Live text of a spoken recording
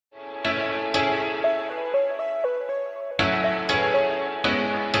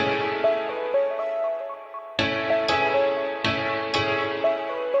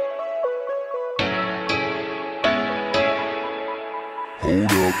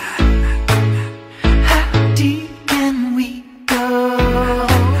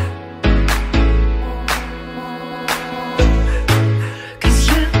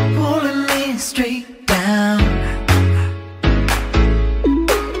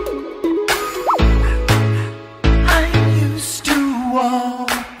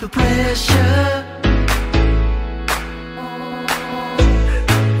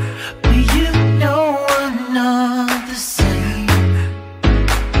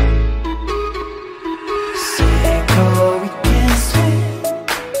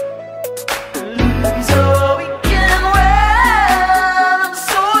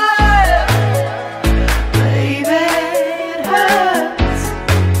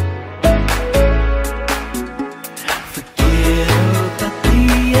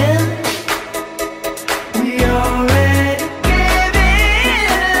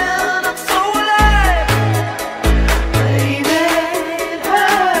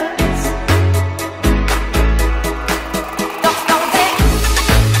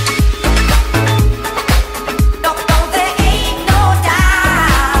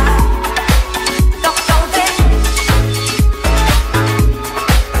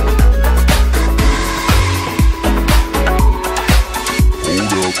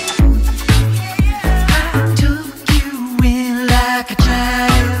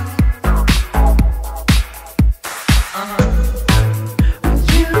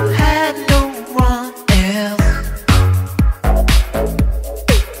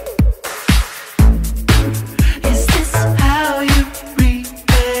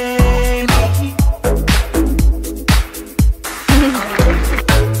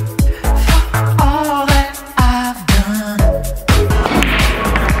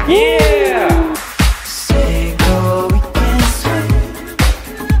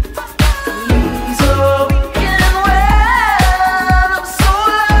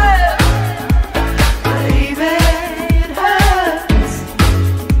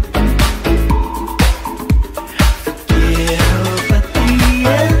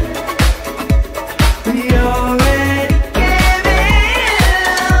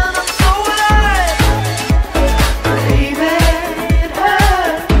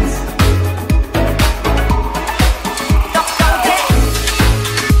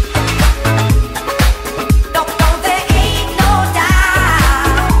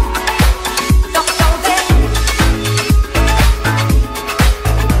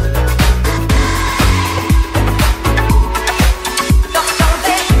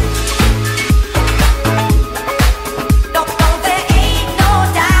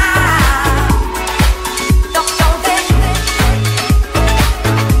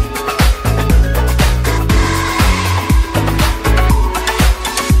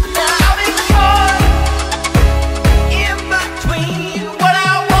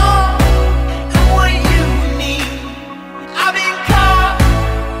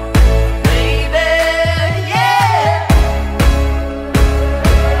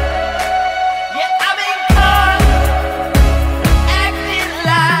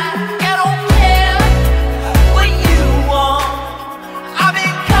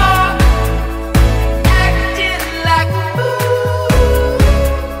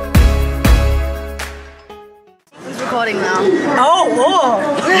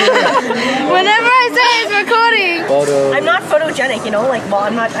Photo. I'm not photogenic, you know, like, well,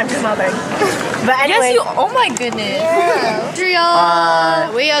 I'm just mothering. But anyway. Yes, you, oh my goodness.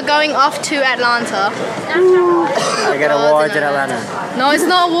 Yeah. We are going off to Atlanta. I get awards in Atlanta. No, it's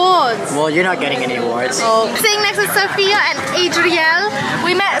not awards. Well, you're not getting any awards. Oh. Sitting next to Sophia and Adriel.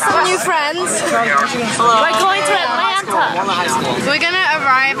 We met some new friends. We're going to Atlanta. We're gonna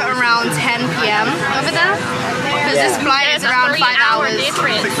arrive around 10 p.m. over there. Because this flight is around 5 hours.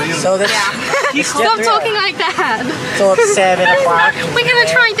 So that's Stop talking like that. So it's 7 o'clock. We're gonna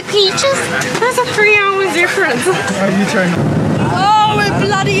try the peaches. There's a 3-hour difference. Are you trying? Oh, we're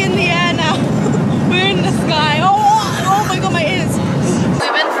bloody in the air now. We're in the sky. Oh my god, my ears.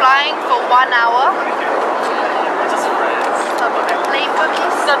 We've been flying for 1 hour. Play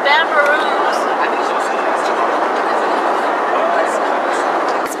cookies. The bamberoos.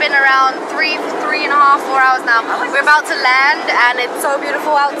 It's been around 3.5, 4 hours now. We're about to land and it's so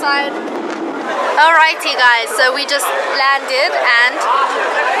beautiful outside. Alrighty guys, so we just landed and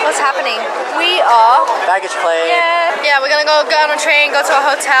what's happening? We are Baggage plane. Yeah, we're gonna go get on a train, go to a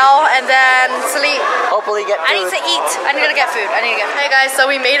hotel, and then sleep. Hopefully get food. I need to eat. I need to get food. Hey guys, so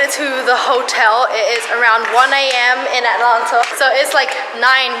we made it to the hotel. It is around 1 a.m. in Atlanta. So it's like 9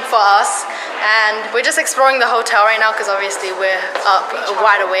 for us. And we're just exploring the hotel right now because obviously we're up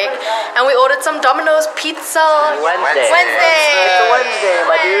wide awake. And we ordered some Domino's pizza. Wednesday. It's a Wednesday,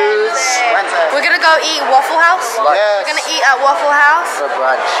 my dudes. Wednesday. We're gonna go eat Waffle House. Yes. We're gonna eat at Waffle House. For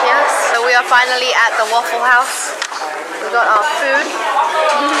brunch. Yes. So we are finally at the Waffle House. We got our food.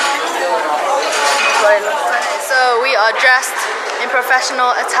 So we are dressed in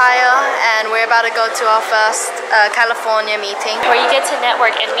professional attire and we're about to go to our first California meeting. Where you get to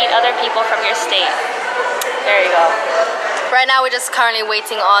network and meet other people from your state. There you go. Right now we're just currently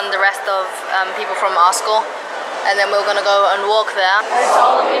waiting on the rest of people from our school. And then we're gonna go and walk there. I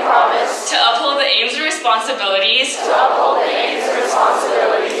solemnly promise to uphold the aims and responsibilities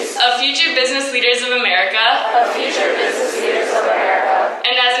of future business leaders of America.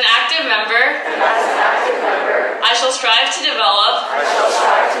 And as an active member, I shall strive to develop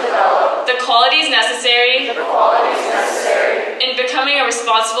the qualities necessary in becoming a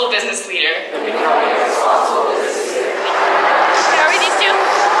responsible business leader. How are these two?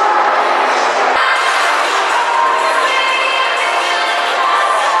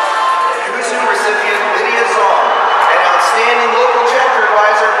 Recipient Lydia Zong and outstanding local chapter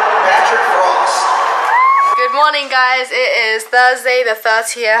advisor Patrick Frost. Good morning guys, it is Thursday the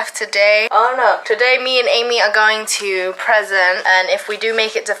 30th today. Oh no, today me and Amy are going to present, and if we do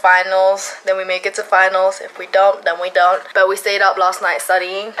make it to finals, then we make it to finals. If we don't, then we don't. But we stayed up last night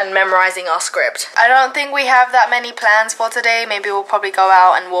studying and memorizing our script. I don't think we have that many plans for today. Maybe we'll probably go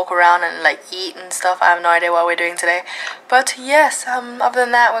out and walk around and like eat and stuff. I have no idea what we're doing today. But yes, other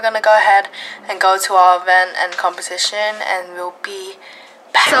than that, we're gonna go ahead and go to our event and competition and we'll be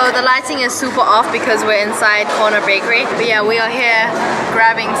back. So the lighting is super off because we're inside Corner Bakery. But yeah, we are here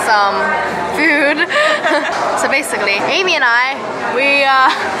grabbing some food. So basically, Amy and I,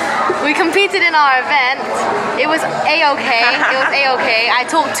 we competed in our event. It was a-okay. I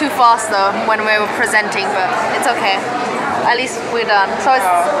talked too fast though when we were presenting, but it's okay. At least we're done. So is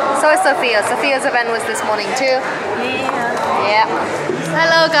Sophia. Sophia's event was this morning too. Yeah.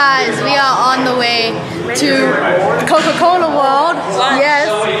 Hello guys, we are on the way to Coca-Cola World.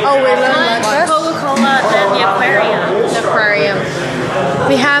 Yes. Oh, we're learning lunch. Coca-Cola, then the aquarium. The aquarium.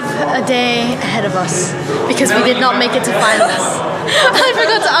 We have a day ahead of us because we did not make it to finals. I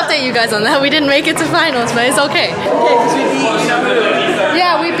forgot to update you guys on that. We didn't make it to finals, but it's okay.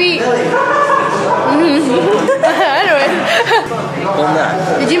 Yeah, we beat. Anyway.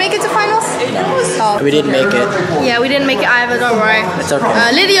 Did you make it to finals? Oh. We didn't make it. Yeah, we didn't make it either, don't worry. It's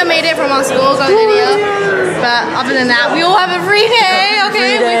okay. Lydia made it from our school, go Lydia. But other than that, we all have a free day,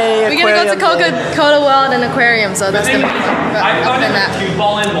 okay? We're gonna go to Coca-Cola World and Aquarium, so that's gonna be fun. But other than that,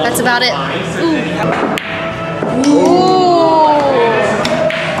 that's about it. Ooh. Ooh.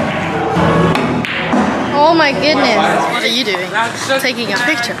 Oh my goodness. What are you doing? Taking a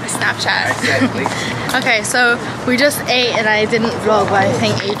picture of Snapchat. Okay, so we just ate and I didn't vlog, but I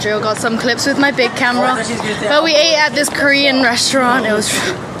think Adriel got some clips with my big camera. But we ate at this Korean restaurant. It was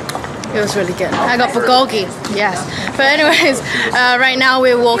really good. I got bulgogi, yes. But anyways, right now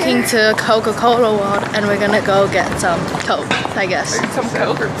we're walking to Coca-Cola World and we're gonna go get some Coke, I guess. Some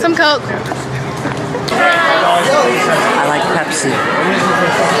Coke? Some Coke. I like Pepsi.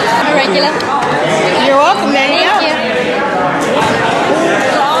 A regular. You're welcome, man. Thank you.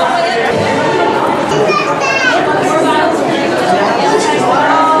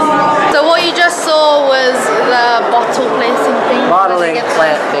 So what you just saw was the bottle placing thing. Bottling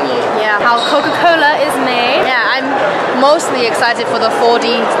plant thingy. Yeah, how Coca-Cola is made. Yeah, I I'm mostly excited for the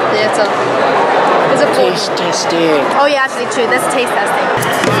 4D theater. Is it 4D? Taste testing. Oh yeah, actually true. That's taste testing.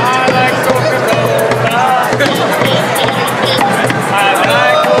 I like Coca-Cola. I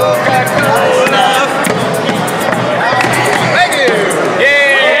like Coca-Cola. Thank you.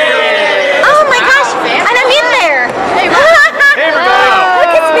 Yeah. Oh my gosh, and I'm in there. Hey everybody.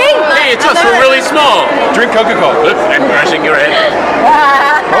 Look, it's me. Hey, it's us. We're really small. Drink Coca-Cola. I'm brushing your head.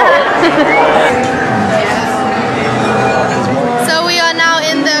 So we are now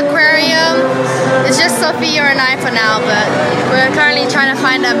in the aquarium. It's just Sophia and I for now, but we're currently trying to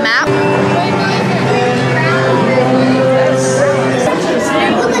find a map.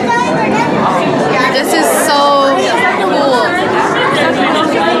 This is so cool.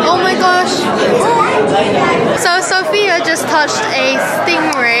 Oh my gosh. So Sophia just touched a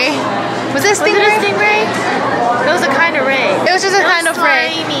stingray. Was it a stingray? It was a kind of ray. It was just a kind of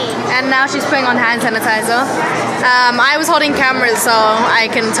ray. And now she's putting on hand sanitizer. I was holding cameras so I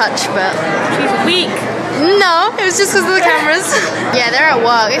can touch, but She's weak. no, it was just because of the cameras. Yeah, they're at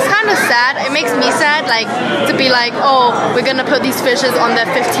work. It's kind of sad. It makes me sad, like, to be like, oh, we're gonna put these fishes on their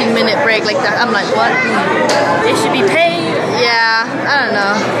 15-minute break like that. I'm like, what? They should be paid. Yeah, I don't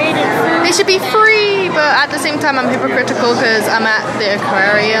know. Paid in food. They should be free, but at the same time, I'm hypocritical because I'm at the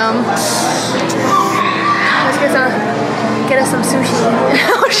aquarium. Let's get us some sushi.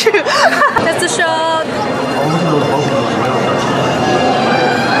 Oh shoot! That's the shot.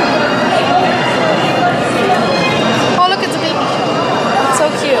 Oh look, it's a baby. So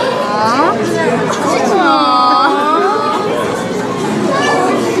cute. Aww.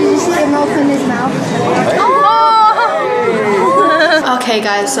 Open his mouth. Okay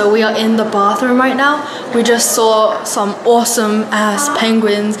guys, so we are in the bathroom right now. We just saw some awesome ass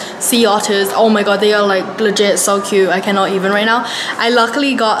penguins, sea otters. Oh my god, they are like legit so cute. I cannot even right now. I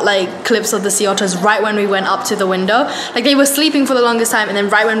luckily got like clips of the sea otters right when we went up to the window. Like they were sleeping for the longest time, and then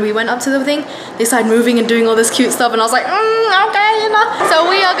right when we went up to the thing, they started moving and doing all this cute stuff, and I was like, okay, you know. So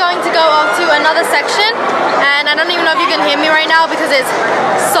we are going to go up to another section, and I don't even know if you can hear me right now because it's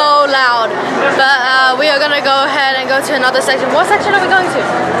so loud. But we are gonna go ahead and go to another section. What section are we going to?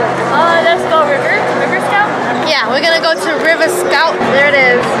 Let's go River Scout. Yeah, we're gonna go to River Scout. There it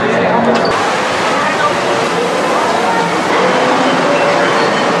is.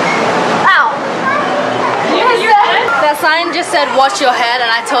 Ow! That sign just said watch your head,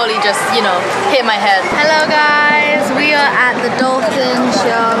 and I totally just, you know, hit my head. Hello guys, we are at the dolphin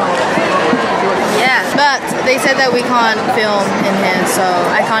show. Yeah, but they said that we can't film in here, so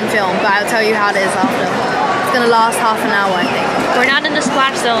I can't film, but I'll tell you how it is after. It's gonna last half an hour, I think. We're not in the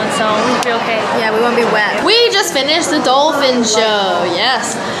splash zone, so we'll be okay. Yeah, we won't be wet. We just finished the dolphin show.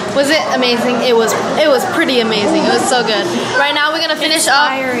 Yes. Was it amazing? It was pretty amazing. It was so good. Right now we're gonna finish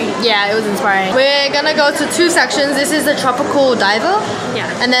Inspiring. up. Yeah, it was inspiring. We're gonna go to two sections. This is the tropical diver. Yeah.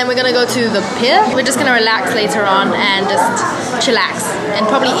 And then we're gonna go to the pier. We're just gonna relax later on and just chillax and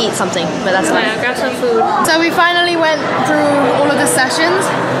probably eat something, but that's fine. Yeah, grab some food. So we finally went through all of the sessions.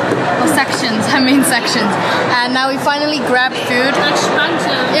 Or sections, I mean sections. And now we finally grabbed food.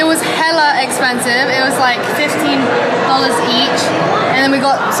 Expensive. It was hella expensive. It was like $15 each. And then we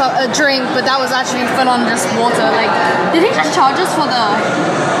got a drink, but that was actually full on just water. Like, did he just charge us for the...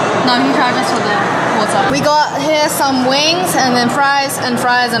 No, he charged us for the water. We got here some wings and then fries and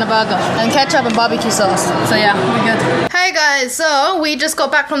a burger. And ketchup and barbecue sauce. So yeah, we're good. Hey guys, so we just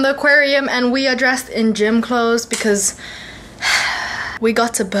got back from the aquarium and we are dressed in gym clothes because we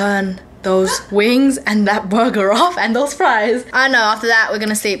got to burn those wings and that burger off and those fries. I know, after that we're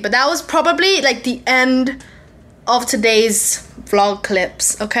gonna sleep, but that was probably like the end of today's vlog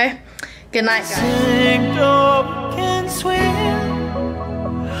clips, okay? Good night, guys.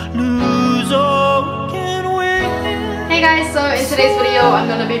 Hey guys, so in today's video I'm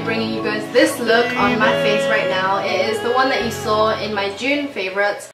gonna be bringing you guys this look on my face right now. It is the one that you saw in my June favorites.